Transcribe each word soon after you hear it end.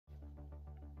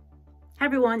Hi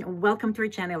everyone, welcome to our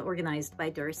channel Organized by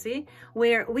Darcy,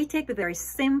 where we take the very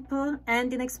simple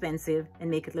and inexpensive and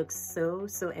make it look so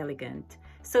elegant.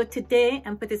 So today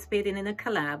I'm participating in a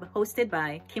collab hosted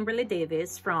by Kimberly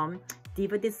Davis from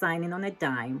Diva Designing on a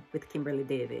Dime with Kimberly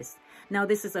Davis. Now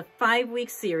this is a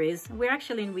 5-week series. We're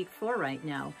actually in week 4 right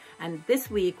now. And this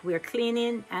week we're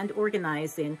cleaning and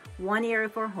organizing one area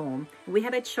of our home. We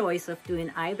had a choice of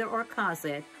doing either our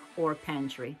closet or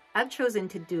pantry. I've chosen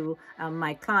to do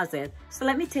my closet. So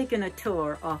let me take you on a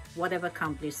tour of what I've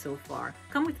accomplished so far.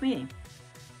 Come with me.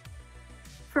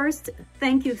 First,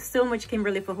 thank you so much,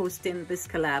 Kimberly, for hosting this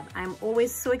collab. I'm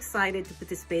always so excited to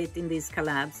participate in these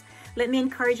collabs. Let me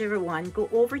encourage everyone, go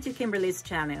over to Kimberly's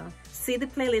channel, see the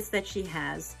playlist that she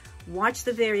has, watch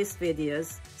the various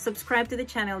videos, subscribe to the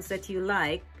channels that you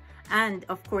like, and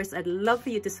of course, I'd love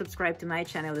for you to subscribe to my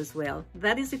channel as well.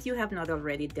 That is if you have not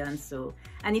already done so.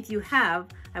 And if you have,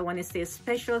 I want to say a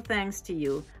special thanks to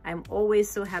you. I'm always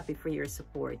so happy for your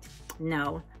support.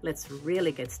 Now, let's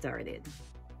really get started.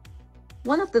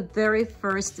 One of the very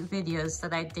first videos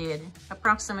that I did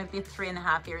approximately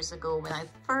 3.5 years ago when I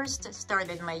first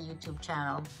started my YouTube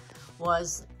channel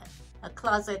was a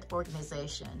closet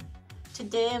organization.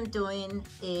 Today I'm doing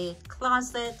a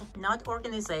closet, not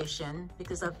organization,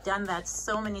 because I've done that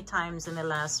so many times in the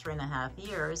last 3.5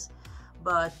 years,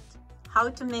 but how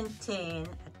to maintain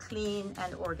a clean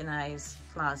and organized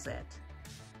closet.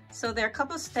 So there are a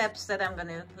couple steps that I'm going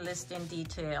to list in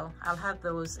detail. I'll have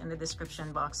those in the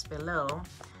description box below.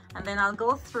 And then I'll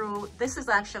go through, this is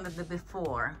actually the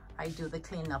before I do the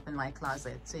cleanup in my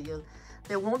closet. So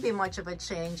there won't be much of a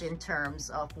change in terms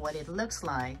of what it looks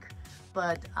like,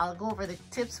 but I'll go over the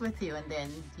tips with you and then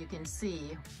you can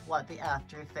see what the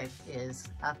after effect is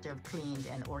after I've cleaned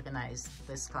and organized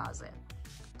this closet.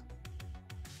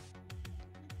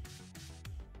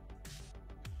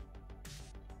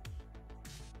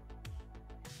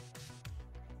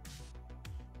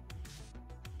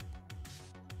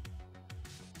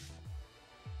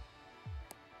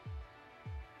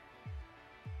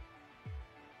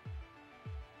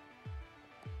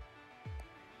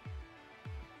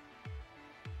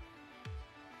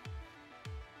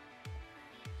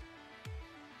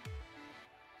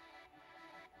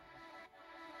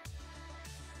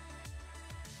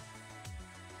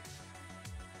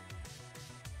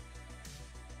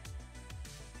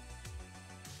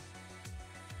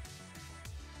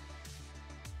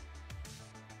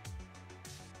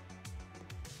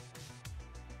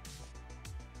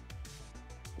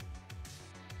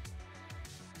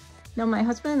 Now my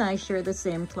husband and I share the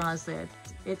same closet.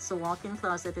 It's a walk-in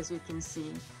closet, as you can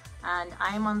see. And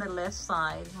I'm on the left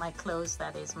side, my clothes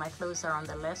that is, my clothes are on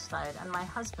the left side and my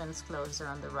husband's clothes are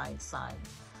on the right side.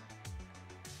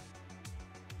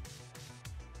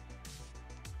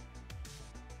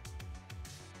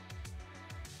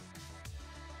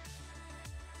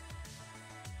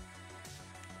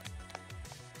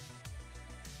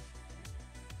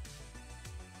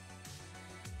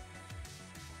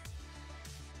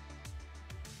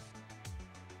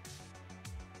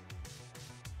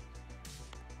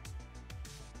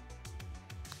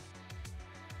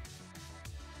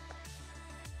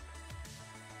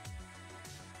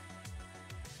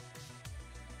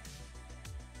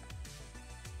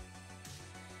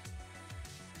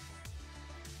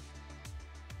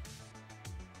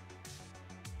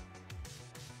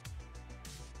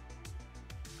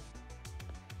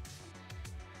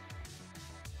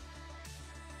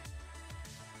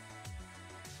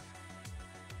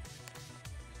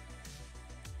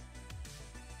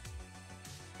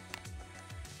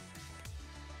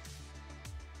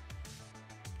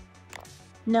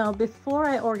 Now, before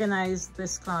I organize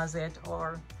this closet,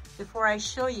 or before I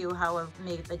show you how I've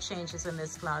made the changes in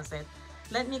this closet,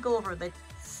 let me go over the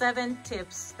 7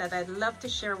 tips that I'd love to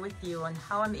share with you on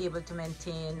how I'm able to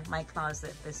maintain my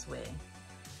closet this way.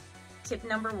 Tip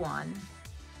number 1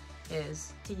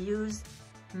 is to use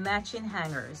matching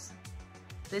hangers.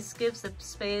 This gives the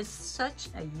space such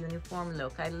a uniform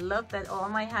look. I love that all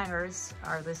my hangers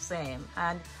are the same.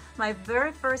 And my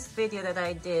very first video that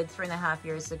I did 3.5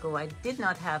 years ago, I did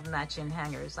not have matching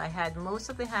hangers. I had most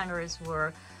of the hangers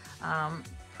were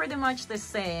pretty much the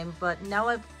same, but now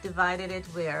I've divided it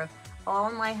where all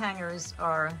my hangers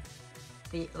are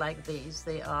like these.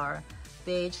 They are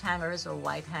beige hangers or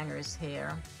white hangers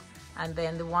here. And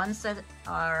then the ones that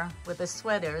are with the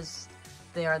sweaters,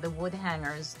 they are the wood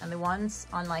hangers, and the ones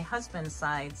on my husband's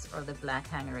sides are the black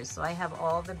hangers. So I have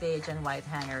all the beige and white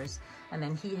hangers, and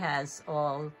then he has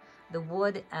all the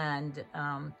wood and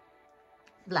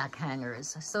black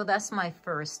hangers. So that's my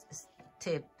first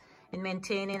tip in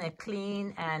maintaining a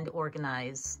clean and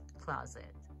organized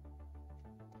closet.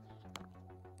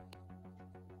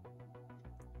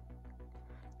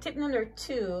 Tip number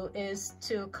 2 is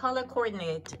to color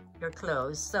coordinate your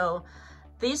clothes. So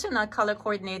these are not color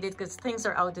coordinated because things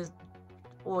are out of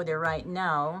order right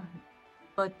now.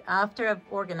 But after I've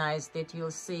organized it, you'll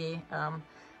see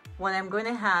what I'm going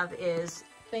to have is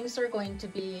things are going to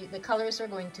be, the colors are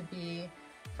going to be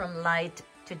from light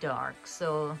to dark.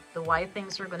 So the white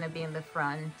things are going to be in the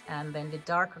front, and then the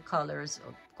darker colors,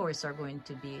 of course, are going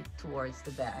to be towards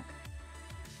the back.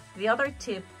 The other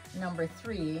tip, number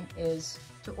 3, is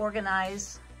to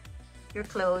organize your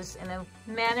clothes in a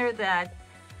manner that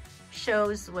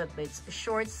shows whether it's a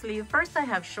short sleeve. First I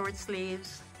have short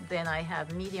sleeves, then I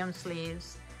have medium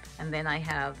sleeves, and then I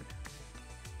have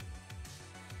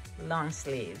long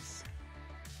sleeves.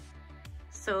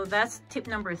 So that's tip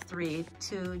number 3,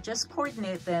 to just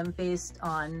coordinate them based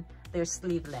on their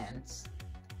sleeve lengths.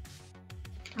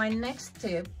 My next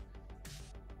tip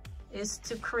is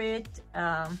to create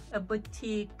a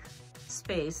boutique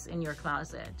space in your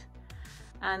closet.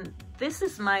 And this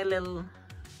is my little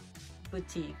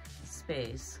boutique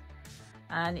space,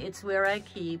 and it's where I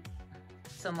keep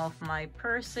some of my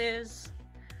purses,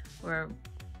 or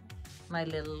my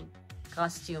little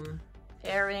costume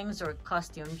earrings or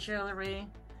costume jewelry,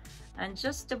 and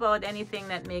just about anything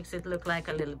that makes it look like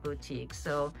a little boutique.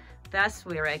 So that's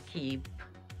where I keep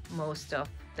most of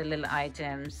the little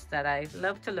items that I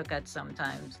love to look at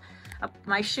sometimes.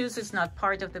 My shoes is not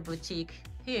part of the boutique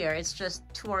here. It's just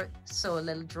 2 or so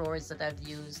little drawers that I've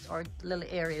used, or little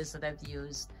areas that I've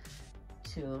used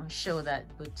to show that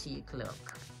boutique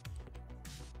look.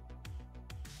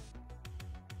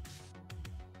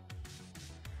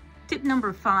 Tip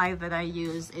number 5 that I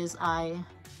use is I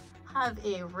have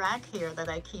a rack here that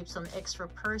I keep some extra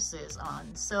purses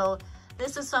on. So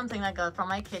this is something I got from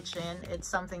my kitchen. It's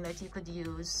something that you could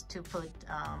use to put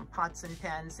pots and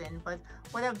pans in, but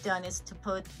what I've done is to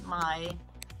put my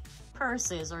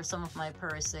purses, or some of my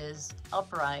purses,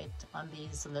 upright on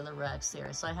these little racks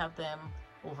here. So I have them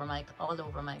all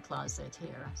over my closet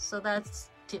here. So that's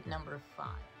tip number 5.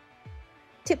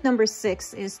 Tip number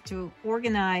 6 is to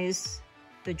organize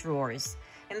the drawers.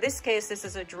 In this case, this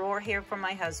is a drawer here for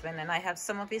my husband, and I have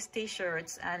some of his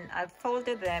t-shirts, and I've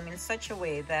folded them in such a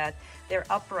way that they're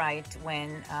upright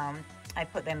when I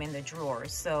put them in the drawer.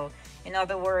 So in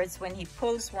other words, when he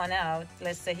pulls one out,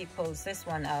 let's say he pulls this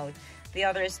one out, the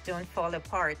others don't fall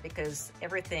apart because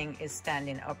everything is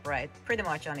standing upright pretty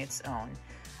much on its own.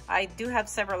 I do have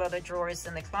several other drawers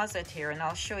in the closet here, and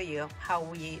I'll show you how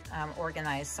we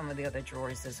organize some of the other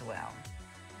drawers as well.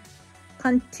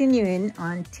 Continuing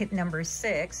on tip number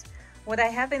 6, what I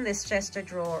have in this Chester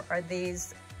drawer are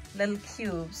these little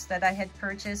cubes that I had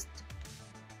purchased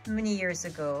many years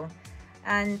ago.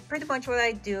 And pretty much what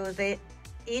I do,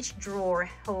 each drawer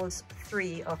holds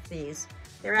 3 of these.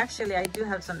 They're actually, I do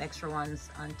have some extra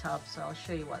ones on top, so I'll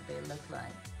show you what they look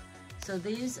like. So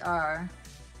these are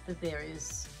the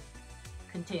various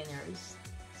containers.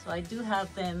 So I do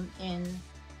have them in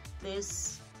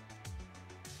this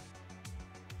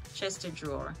Chester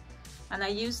drawer, and I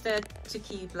use that to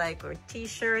keep like our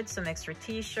t-shirts, some extra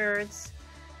t-shirts,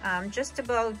 just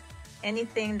about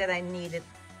anything that I needed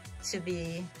to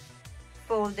be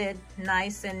folded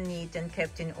nice and neat and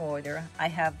kept in order. I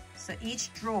have, so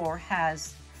each drawer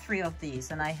has 3 of these,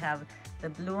 and I have the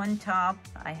blue on top,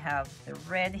 I have the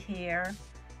red here,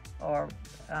 or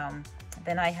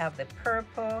then I have the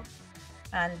purple,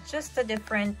 and just the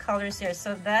different colors here.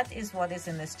 So that is what is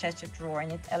in this Chester drawer,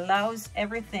 and it allows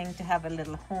everything to have a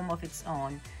little home of its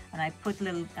own. And I put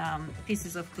little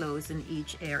pieces of clothes in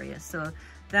each area. So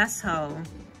that's how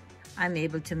I'm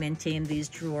able to maintain these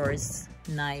drawers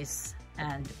nice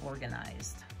and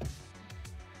organized.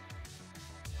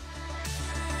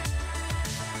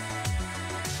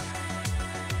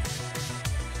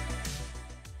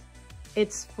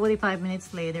 It's 45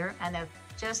 minutes later, and I've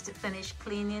just finished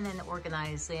cleaning and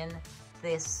organizing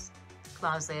this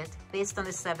closet based on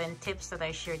the 7 tips that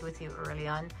I shared with you early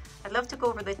on. I'd love to go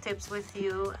over the tips with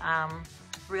you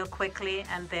real quickly,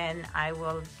 and then I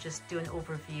will just do an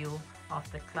overview of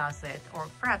the closet, or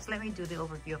perhaps let me do the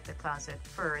overview of the closet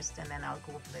first, and then I'll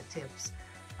go over the tips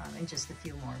in just a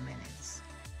few more minutes.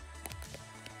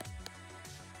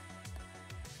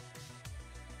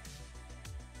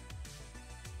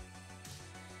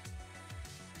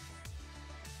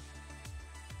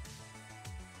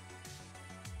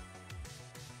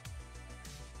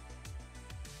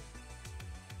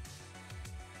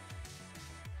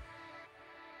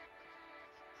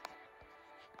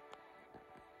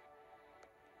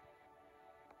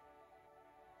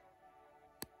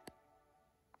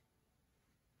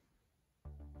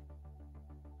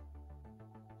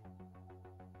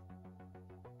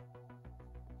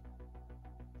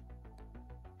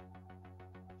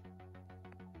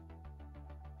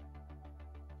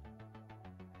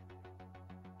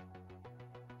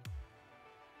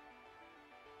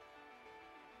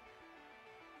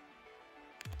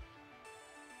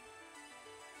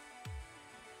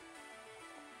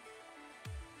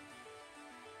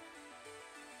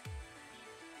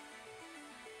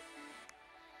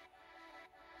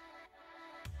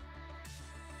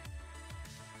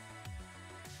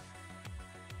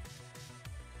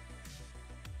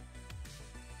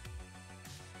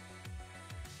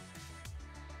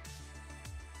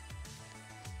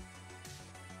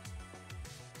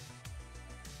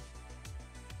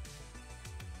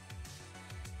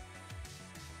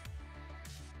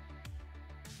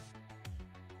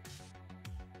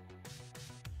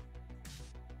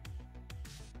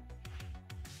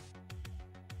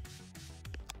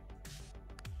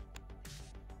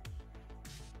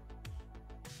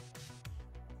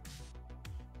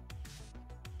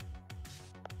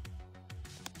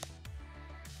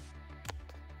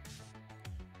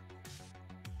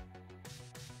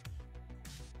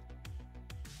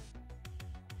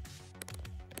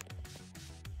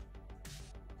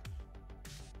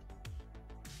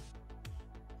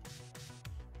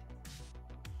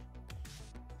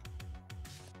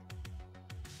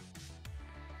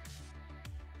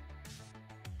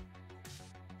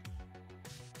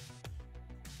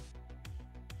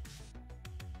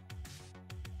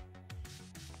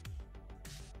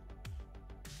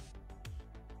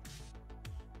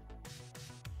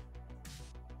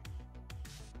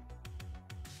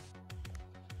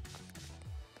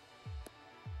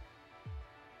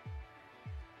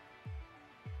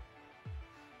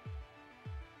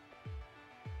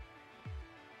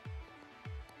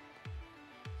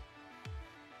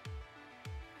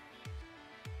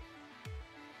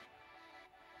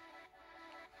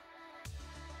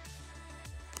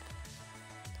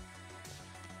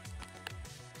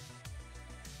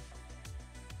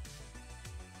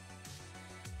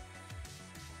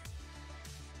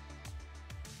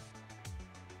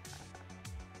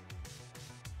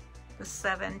 The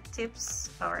 7 tips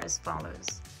are as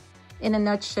follows. In a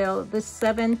nutshell, the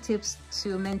 7 tips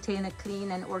to maintain a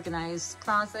clean and organized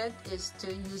closet is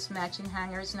to use matching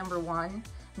hangers, number 1.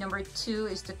 Number 2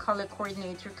 is to color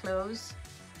coordinate your clothes.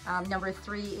 Number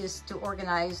 3 is to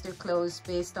organize your clothes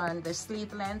based on the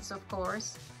sleeve lengths, of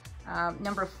course.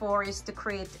 Number 4 is to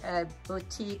create a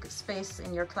boutique space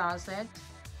in your closet.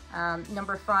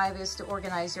 Number 5 is to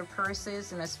organize your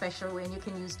purses in a special way, and you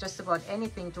can use just about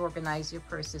anything to organize your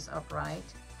purses upright.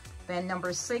 Then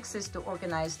number 6 is to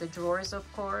organize the drawers, of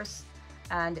course.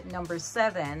 And number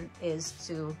 7 is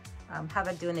to have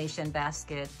a donation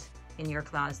basket in your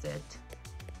closet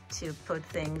to put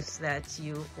things that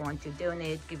you want to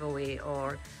donate, give away,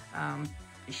 or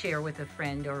share with a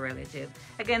friend or relative.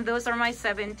 Again, those are my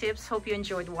 7 tips. Hope you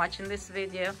enjoyed watching this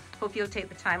video. Hope you'll take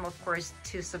the time, of course,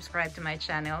 to subscribe to my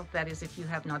channel. That is, if you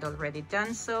have not already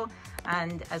done so.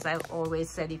 And as I always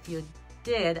said, if you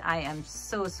did, I am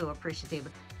so appreciative.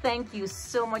 Thank you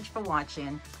so much for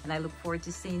watching, and I look forward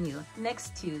to seeing you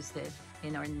next Tuesday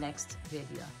in our next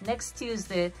video. Next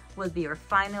Tuesday will be our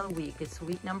final week. It's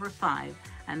week number 5,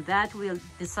 and that will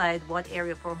decide what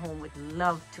area of our home we'd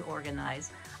love to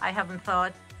organize. I haven't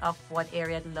thought of what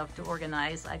area I'd love to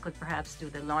organize. I could perhaps do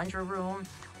the laundry room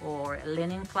or a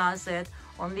linen closet,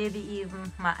 or maybe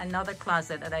even another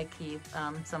closet that I keep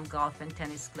some golf and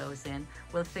tennis clothes in.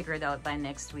 We'll figure it out by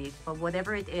next week. But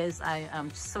whatever it is, I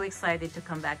am so excited to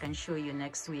come back and show you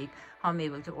next week how I'm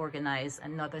able to organize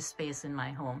another space in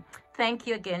my home. Thank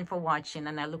you again for watching,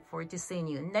 and I look forward to seeing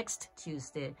you next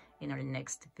Tuesday in our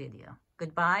next video.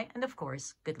 Goodbye, and of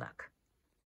course, good luck.